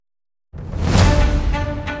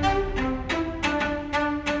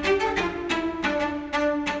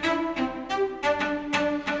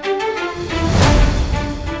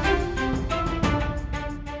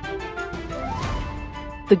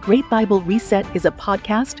The Great Bible Reset is a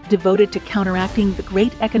podcast devoted to counteracting the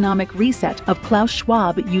great economic reset of Klaus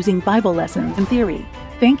Schwab using Bible lessons and theory.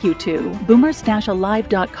 Thank you to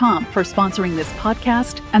boomers-alive.com for sponsoring this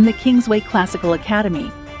podcast and the Kingsway Classical Academy.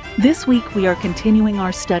 This week we are continuing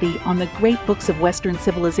our study on the great books of Western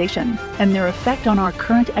civilization and their effect on our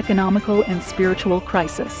current economical and spiritual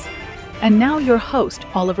crisis. And now your host,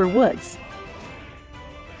 Oliver Woods.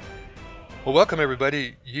 Well, welcome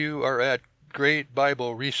everybody. You are at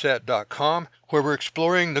greatbiblereset.com, where we're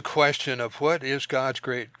exploring the question of what is God's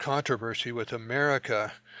great controversy with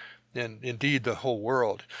America and indeed the whole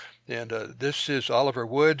world. And this is Oliver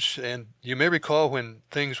Woods, and you may recall when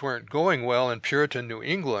things weren't going well in Puritan New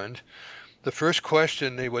England, the first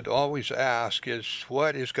question they would always ask is,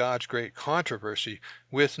 what is God's great controversy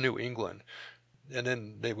with New England? And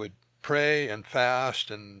then they would pray and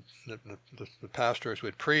fast, and the pastors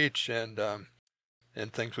would preach, and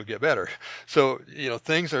things would get better. So,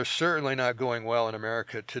 things are certainly not going well in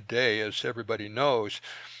America today, as everybody knows.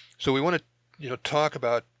 So we want to, talk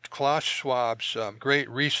about Klaus Schwab's Great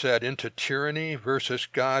Reset into tyranny versus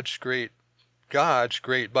God's great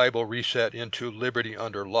Bible reset into liberty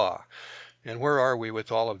under law. And where are we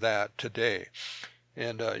with all of that today?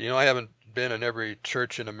 And, I haven't been in every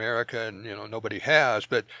church in America, and nobody has,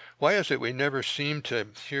 but why is it we never seem to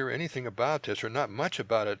hear anything about this, or not much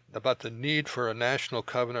about it, about the need for a national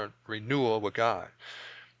covenant renewal with God?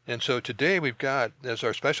 And so today we've got as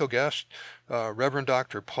our special guest Reverend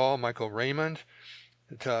Dr. Paul Michael Raymond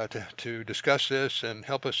to discuss this and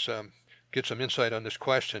help us get some insight on this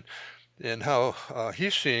question and how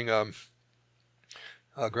he's seeing a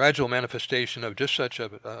gradual manifestation of just such a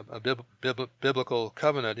biblical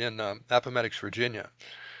covenant in Appomattox, Virginia.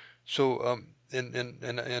 So,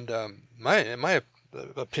 my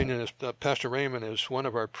opinion is that Pastor Raymond is one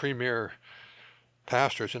of our premier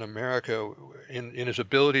pastors in America in his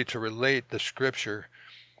ability to relate the Scripture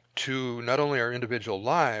to not only our individual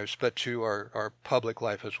lives, but to our public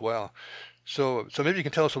life as well. So maybe you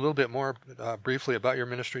can tell us a little bit more briefly about your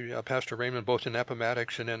ministry, Pastor Raymond, both in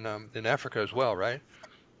Appomattox and in Africa as well, right?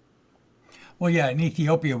 Well, yeah, in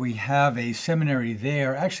Ethiopia, we have a seminary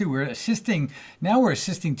there. Actually, we're assisting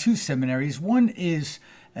two seminaries. One is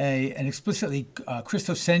an explicitly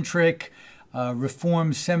Christocentric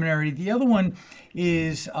Reformed seminary. The other one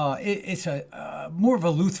is it's a more of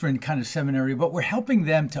a Lutheran kind of seminary, but we're helping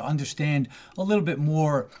them to understand a little bit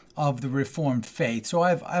more of the Reformed faith. So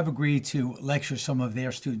I've agreed to lecture some of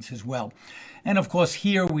their students as well. And of course,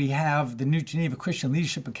 here we have the New Geneva Christian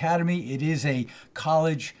Leadership Academy. It is a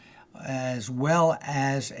college as well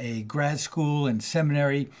as a grad school and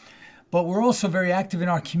seminary, but we're also very active in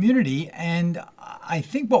our community. And I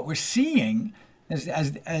think what we're seeing,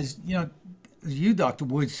 as you, Dr.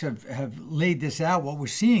 Woods, have laid this out, what we're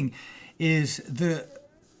seeing is it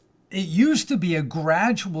used to be a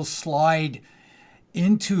gradual slide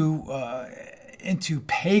into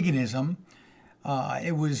paganism.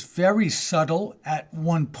 It was very subtle at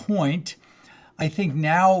one point. I think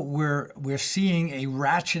now we're seeing a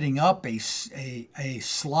ratcheting up, a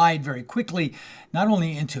slide very quickly, not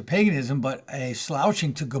only into paganism, but a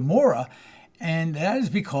slouching to Gomorrah. And that is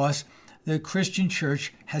because the Christian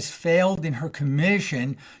church has failed in her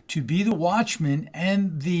commission to be the watchman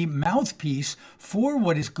and the mouthpiece for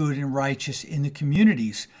what is good and righteous in the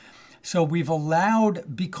communities. So we've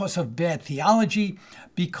allowed, because of bad theology,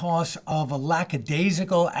 because of a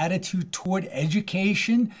lackadaisical attitude toward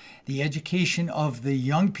education, the education of the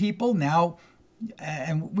young people now,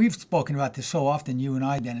 and we've spoken about this so often, you and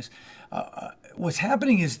I, Dennis, what's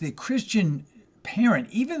happening is the Christian parent,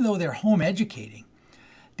 even though they're home educating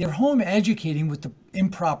with the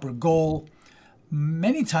improper goal,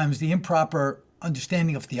 many times the improper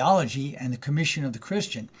understanding of theology and the commission of the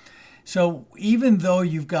Christian. So even though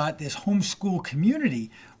you've got this homeschool community,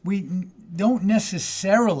 we don't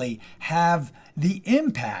necessarily have the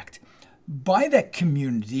impact by that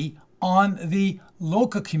community on the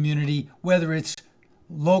local community, whether it's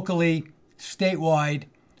locally, statewide,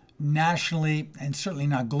 nationally, and certainly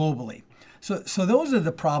not globally. So those are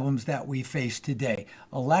the problems that we face today.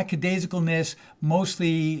 A lackadaisicalness,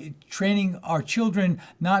 mostly training our children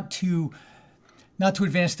not to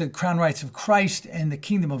advance the crown rights of Christ and the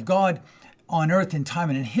kingdom of God on earth in time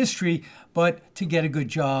and in history, but to get a good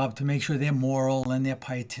job, to make sure they're moral and they're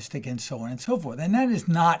pietistic and so on and so forth. And that is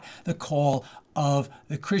not the call of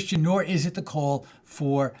the Christian, nor is it the call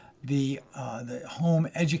for the home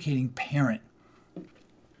educating parent.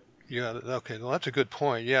 Yeah, okay, well, that's a good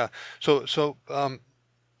point, yeah. So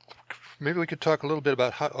maybe we could talk a little bit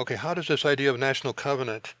about how does this idea of national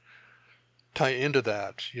covenant tie into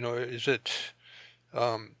that? Is it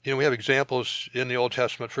We have examples in the Old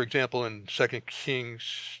Testament. For example, in 2 Kings,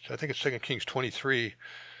 I think it's 2 Kings 23,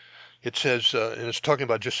 it says, and it's talking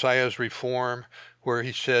about Josiah's reform, where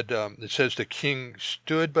he said, it says the king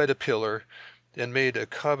stood by the pillar and made a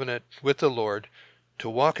covenant with the Lord to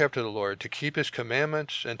walk after the Lord, to keep his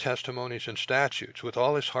commandments and testimonies and statutes with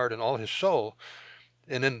all his heart and all his soul.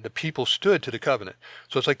 And then the people stood to the covenant.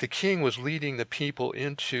 So it's like the king was leading the people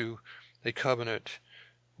into a covenant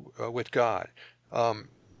with God. And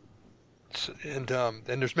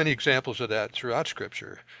there's many examples of that throughout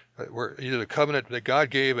Scripture, where either the covenant that God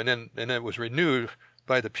gave and then it was renewed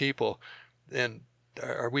by the people. And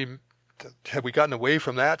have we gotten away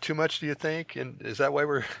from that too much, do you think? And is that why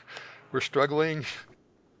we're struggling?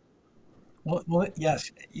 Well,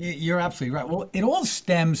 yes, you're absolutely right. Well, it all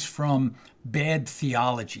stems from bad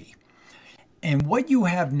theology. And what you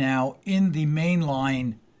have now in the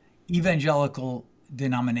mainline evangelical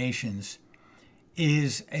denominations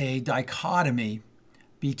is a dichotomy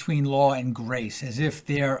between law and grace, as if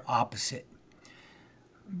they're opposite.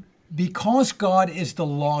 Because God is the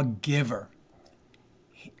lawgiver,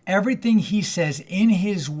 everything he says in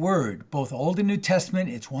his word, both Old and New Testament,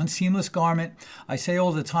 it's one seamless garment. I say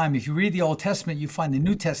all the time, if you read the Old Testament, you find the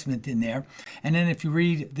New Testament in there. And then if you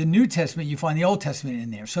read the New Testament, you find the Old Testament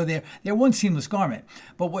in there. So they're one seamless garment.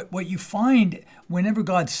 But what you find whenever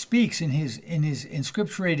God speaks in his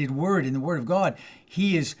inscripturated word, in the word of God,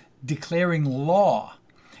 he is declaring law.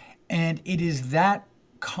 And it is that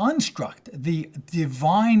construct, the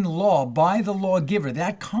divine law by the lawgiver,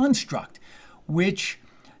 that construct which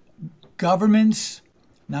governments,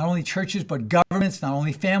 not only churches, but governments, not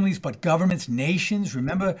only families, but governments, nations.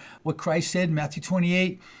 Remember what Christ said in Matthew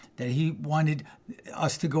 28, that he wanted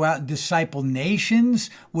us to go out and disciple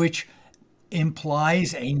nations, which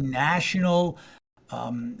implies a national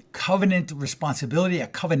covenant responsibility, a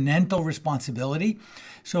covenantal responsibility.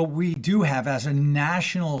 So we do have, as a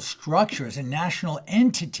national structure, as a national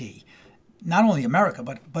entity, not only America,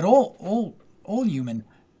 but all human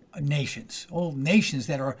nations, all nations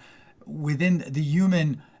that are within the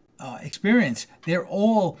human experience, they're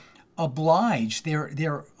all obliged,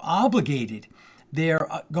 they're obligated, they're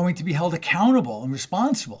going to be held accountable and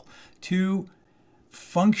responsible to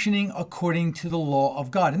functioning according to the law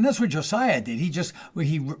of God. And that's what Josiah did. He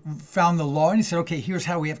found the law and he said, okay, here's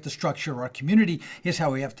how we have to structure our community. Here's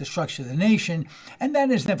how we have to structure the nation. And that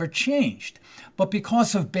has never changed. But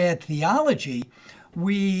because of bad theology,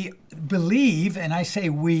 we believe, and I say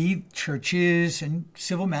we, churches and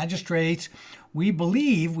civil magistrates, we've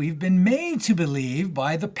been made to believe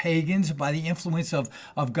by the pagans, by the influence of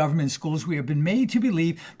government schools, we have been made to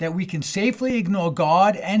believe that we can safely ignore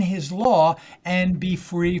God and his law and be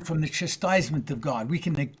free from the chastisement of God. We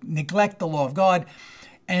can neglect the law of God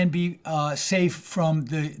and be safe from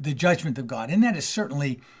the judgment of God. And that is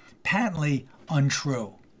certainly patently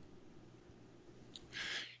untrue.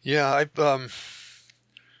 Yeah,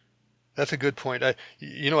 that's a good point.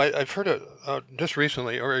 I've heard just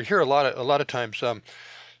recently, or I hear a lot of times,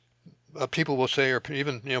 people will say, or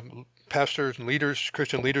even pastors and leaders,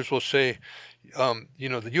 Christian leaders will say,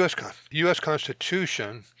 the U.S.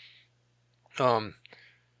 Constitution,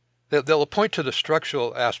 they'll point to the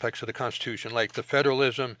structural aspects of the Constitution, like the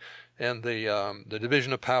federalism and the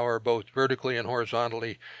division of power, both vertically and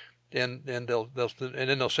horizontally. And then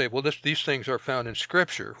they'll say, well, these things are found in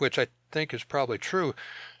Scripture, which I think is probably true.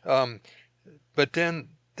 But then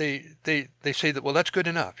they say that, well, that's good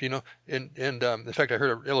enough, And in fact, I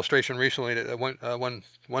heard an illustration recently that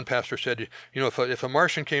one pastor said, if a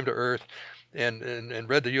Martian came to Earth and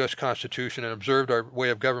read the U.S. Constitution and observed our way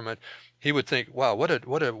of government, he would think, wow, what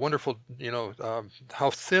a wonderful, how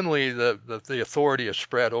thinly the authority is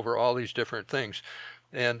spread over all these different things.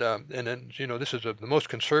 And then this is the most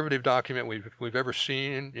conservative document we've ever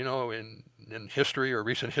seen, in history or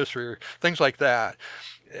recent history or things like that,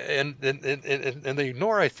 and they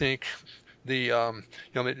ignore, I think, the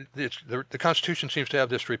Constitution seems to have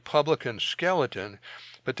this Republican skeleton,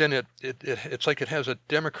 but then it's like it has a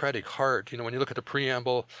democratic heart. When you look at the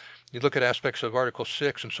preamble, you look at aspects of Article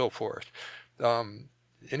 6 and so forth.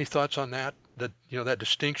 Any thoughts on that? That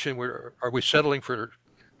distinction? Are we settling for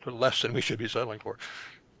less than we should be settling for?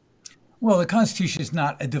 Well, the Constitution is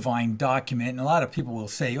not a divine document, and a lot of people will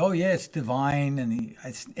say, "Oh, yeah, it's divine," and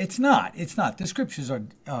it's not. It's not. The Scriptures are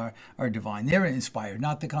divine; they're inspired,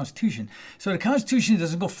 not the Constitution. So the Constitution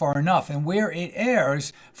doesn't go far enough, and where it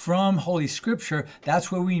errs from Holy Scripture,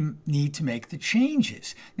 that's where we need to make the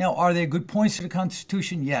changes. Now, are there good points to the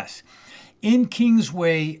Constitution? Yes. In King's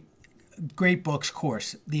Way, Great Books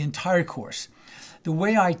course, the entire course, the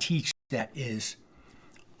way I teach that is,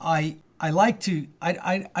 I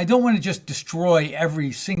I don't want to just destroy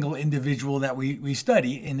every single individual that we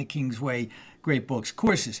study in the King's Way Great Books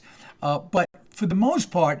courses. But for the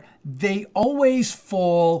most part, they always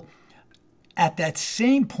fall at that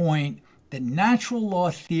same point. The natural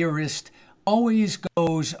law theorist always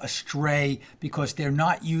goes astray because they're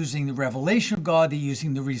not using the revelation of God, they're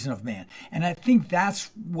using the reason of man. And I think that's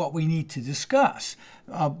what we need to discuss.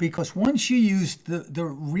 Because once you use the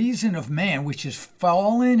reason of man, which is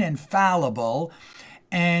fallen and fallible,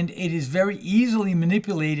 and it is very easily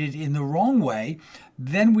manipulated in the wrong way,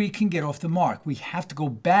 then we can get off the mark. We have to go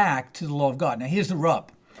back to the law of God. Now, here's the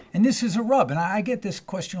rub. And this is a rub, and I get this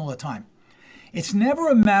question all the time. It's never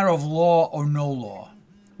a matter of law or no law,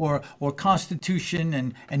 or constitution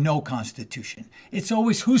and no constitution. It's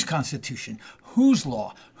always whose constitution, whose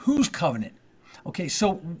law, whose covenant. Okay,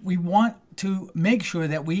 so we want to make sure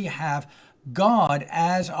that we have God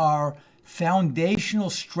as our foundational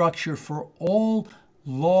structure for all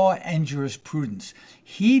law and jurisprudence.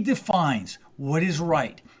 He defines what is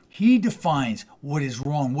right. He defines what is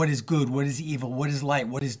wrong, what is good, what is evil, what is light,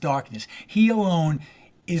 what is darkness. He alone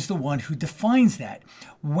is the one who defines that.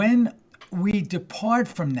 When we depart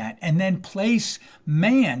from that and then place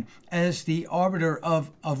man as the arbiter of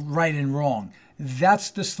right and wrong, that's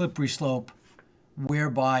the slippery slope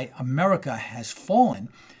whereby America has fallen.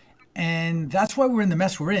 And that's why we're in the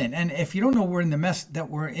mess we're in. And if you don't know we're in the mess, that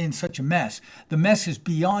we're in such a mess, the mess is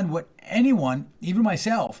beyond what anyone, even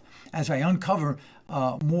myself, as I uncover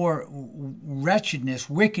more wretchedness,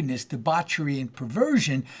 wickedness, debauchery, and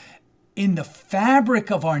perversion in the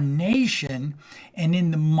fabric of our nation and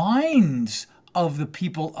in the minds of the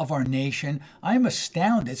people of our nation, I'm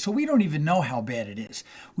astounded. So we don't even know how bad it is.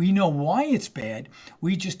 We know why it's bad.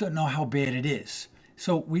 We just don't know how bad it is.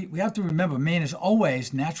 So we have to remember, man is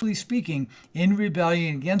always, naturally speaking, in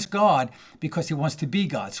rebellion against God because he wants to be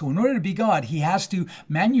God. So in order to be God, he has to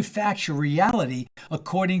manufacture reality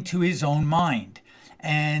according to his own mind.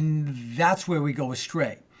 And that's where we go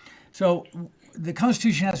astray. So the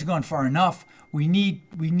Constitution hasn't gone far enough. We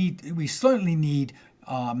certainly need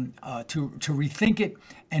to rethink it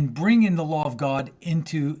and bring in the law of God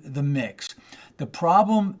into the mix. The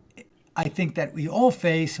problem I think that we all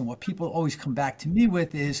face, and what people always come back to me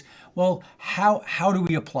with, is, well, how do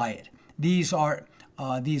we apply it? These are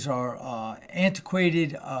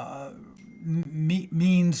antiquated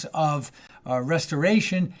means of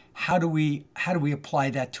restoration. How do we apply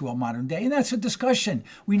that to a modern day? And that's a discussion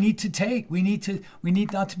we need to take. We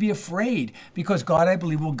need not to be afraid, because God, I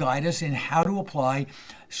believe, will guide us in how to apply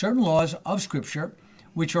certain laws of Scripture,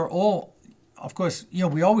 which are all, of course,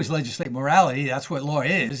 we always legislate morality. That's what law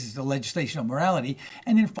is the legislation of morality.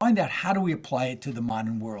 And then find out, how do we apply it to the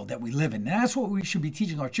modern world that we live in? And that's what we should be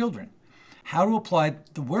teaching our children. How to apply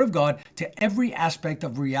the Word of God to every aspect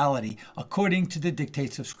of reality according to the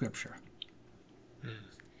dictates of Scripture.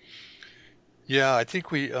 Yeah, I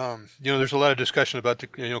think we, there's a lot of discussion about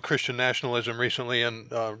the, Christian nationalism recently,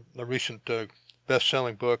 and a recent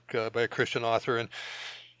best-selling book by a Christian author, and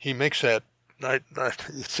he makes that.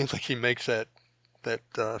 It seems like he makes that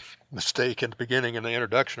mistake in the beginning, in the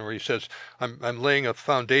introduction, where he says, "I'm laying a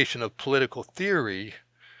foundation of political theory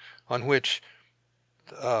on which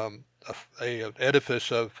a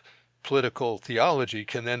edifice of political theology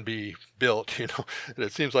can then be built." And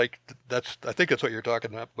it seems like I think that's what you're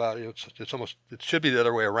talking about. It's almost, it should be the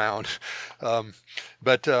other way around.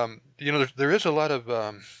 But there is a lot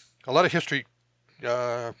of history,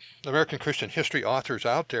 American Christian history authors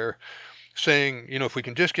out there saying, if we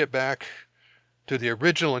can just get back to the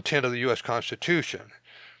original intent of the U.S. Constitution,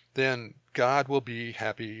 then God will be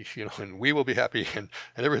happy, and we will be happy, and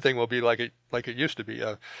everything will be like it used to be.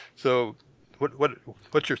 So,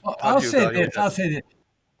 what's your? Well, I'll say this.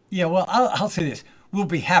 Yeah, well, I'll say this. We'll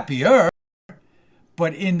be happier,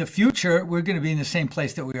 but in the future, we're going to be in the same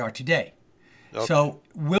place that we are today. Okay. So,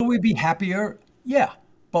 will we be happier? Yeah.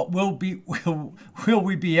 But will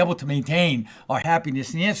we be able to maintain our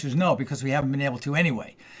happiness? And the answer is no, because we haven't been able to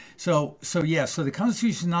anyway. So the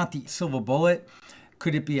Constitution is not the silver bullet.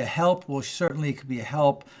 Could it be a help? Well, certainly it could be a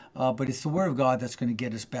help, but it's the Word of God that's going to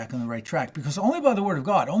get us back on the right track. Because only by the Word of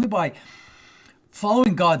God, only by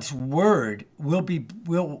following God's Word, will we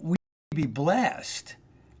be blessed.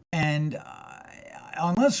 And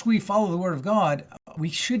unless we follow the Word of God, we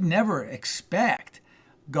should never expect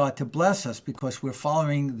God to bless us, because we're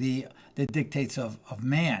following the dictates of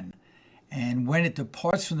man. And when it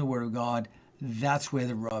departs from the Word of God, that's where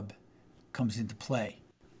the rub comes into play.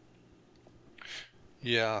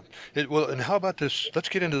 Yeah. And how about this? Let's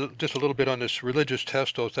get into just a little bit on this religious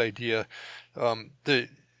test oath idea.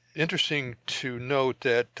 Interesting to note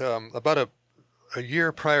that about a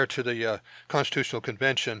year prior to the Constitutional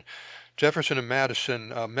Convention, Jefferson and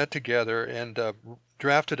Madison met together and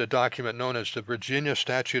drafted a document known as the Virginia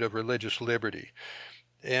Statute of Religious Liberty.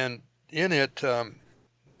 And in it,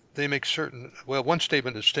 they make certain, well, one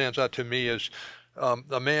statement that stands out to me is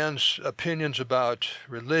a man's opinions about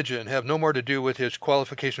religion have no more to do with his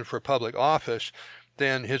qualification for public office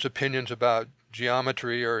than his opinions about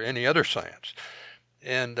geometry or any other science.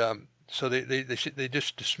 And so they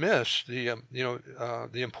just dismiss the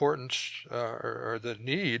the importance or the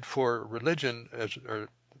need for religion as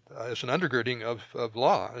an undergirding of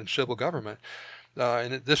law and civil government.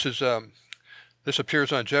 This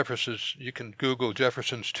appears on Jefferson's. You can Google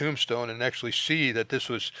Jefferson's tombstone and actually see that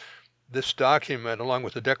this document, along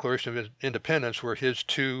with the Declaration of Independence, were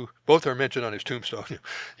both are mentioned on his tombstone.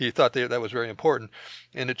 He thought that was very important.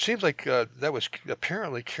 And it seems like that was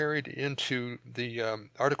apparently carried into the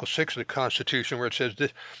Article 6 of the Constitution, where it says,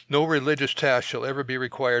 no religious task shall ever be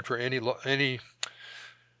required for any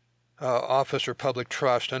office or public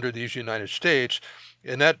trust under these United States.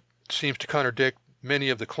 And that seems to contradict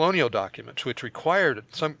many of the colonial documents, which required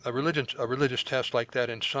a religious test like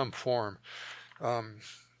that in some form.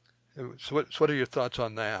 So what are your thoughts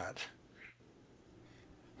on that?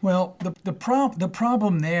 Well, the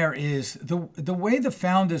problem there is the way the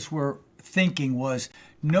founders were thinking was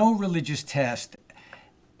no religious test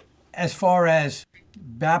as far as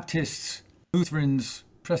Baptists, Lutherans,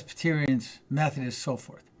 Presbyterians, Methodists, so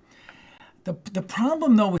forth. The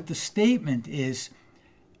problem, though, with the statement is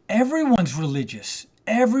everyone's religious.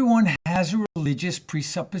 Everyone has a religious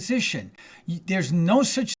presupposition. There's no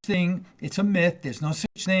such thing, it's a myth, there's no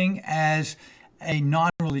such thing as a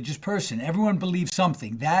non-religious person. Everyone believes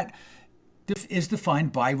something. That is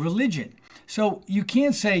defined by religion. So you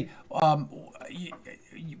can't say,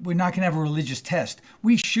 we're not going to have a religious test.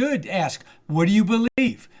 We should ask, what do you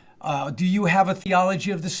believe? Do you have a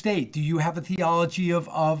theology of the state? Do you have a theology of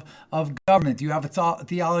government? Do you have a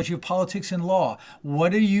theology of politics and law?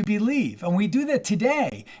 What do you believe? And we do that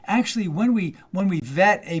today. Actually, when we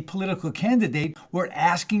vet a political candidate, we're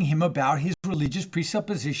asking him about his religious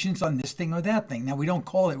presuppositions on this thing or that thing. Now, we don't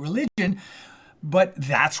call it religion, but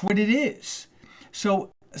that's what it is.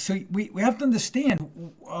 So we have to understand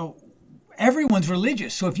everyone's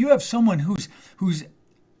religious. So if you have someone who's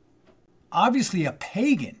obviously a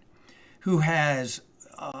pagan, who has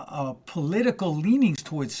political leanings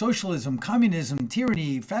towards socialism, communism,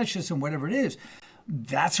 tyranny, fascism, whatever it is,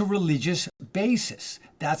 that's a religious basis.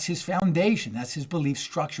 That's his foundation. That's his belief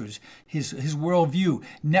structures, his worldview,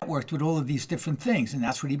 networked with all of these different things, and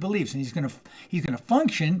that's what he believes. And he's going to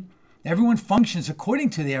function. Everyone functions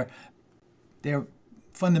according to their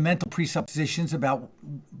fundamental presuppositions about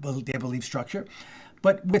their belief structure.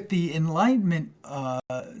 But with the Enlightenment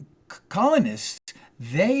colonists,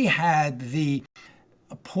 they had the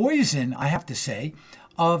poison, I have to say,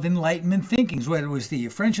 of Enlightenment thinkings, whether it was the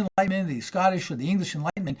French Enlightenment, the Scottish, or the English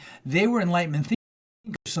Enlightenment. They were Enlightenment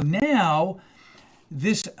thinkers. So now,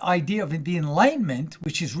 this idea of the Enlightenment,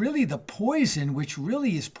 which is really the poison, which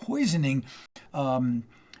really is poisoning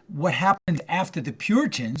what happened after the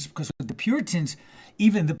Puritans, because the Puritans,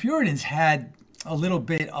 even the Puritans had a little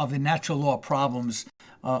bit of the natural law problems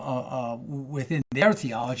within their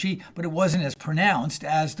theology, but it wasn't as pronounced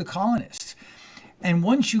as the colonists. And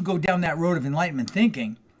once you go down that road of Enlightenment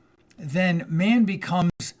thinking, then man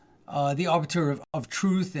becomes the arbiter of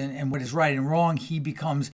truth and what is right and wrong. He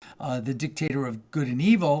becomes the dictator of good and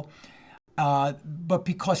evil. But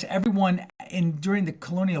because everyone during the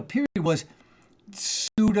colonial period was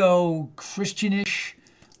pseudo-Christianish,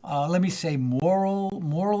 let me say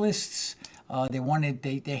moralists,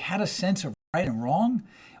 they had a sense of right and wrong.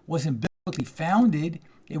 It wasn't biblically founded.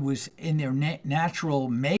 It was in their natural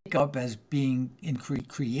makeup as being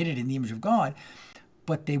created in the image of God,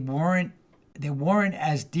 but they weren't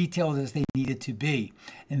as detailed as they needed to be.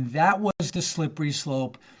 And that was the slippery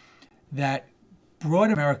slope that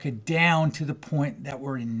brought America down to the point that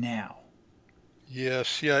we're in now.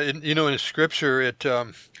 Yes, yeah. In Scripture, it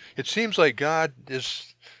seems like God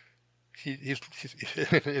is he's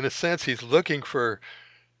in a sense he's looking for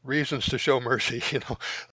reasons to show mercy.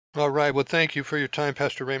 All right. Well, thank you for your time,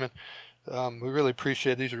 Pastor Raymond. We really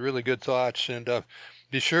appreciate it. These are really good thoughts, and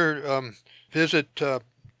be sure visit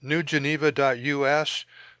newgeneva.us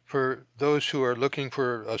for those who are looking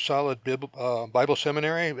for a solid Bible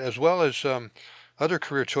seminary, as well as other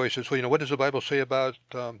career choices. Well, what does the Bible say about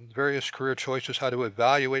various career choices, how to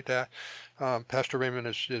evaluate that? Pastor Raymond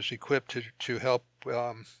is equipped to help,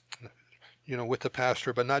 with the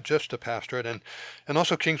pastor, but not just the pastorate, and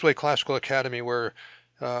also Kingsway Classical Academy, where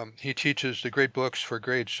he teaches the great books for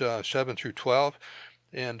grades 7 through 12.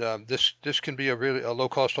 And this can be a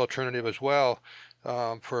low-cost alternative as well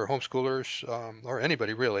for homeschoolers or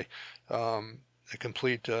anybody really. A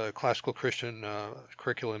complete classical Christian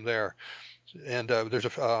curriculum there. And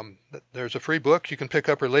there's a free book you can pick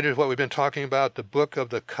up related to what we've been talking about, the Book of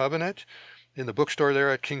the Covenant, in the bookstore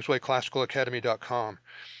there at kingswayclassicalacademy.com.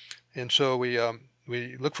 And so we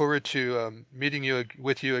look forward to meeting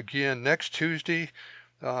with you again next Tuesday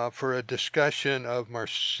for a discussion of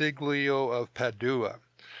Marsiglio of Padua.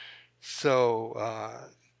 So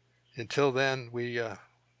until then, we'll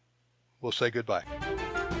say goodbye.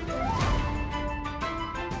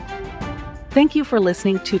 Thank you for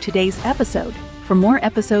listening to today's episode. For more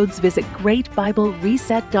episodes, visit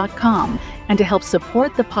greatbiblereset.com. And to help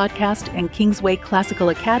support the podcast and Kingsway Classical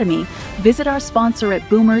Academy, visit our sponsor at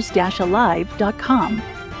boomers-alive.com.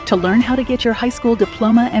 To learn how to get your high school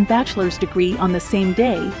diploma and bachelor's degree on the same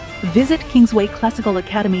day, visit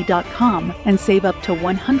kingswayclassicalacademy.com and save up to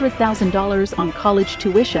 $100,000 on college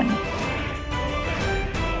tuition.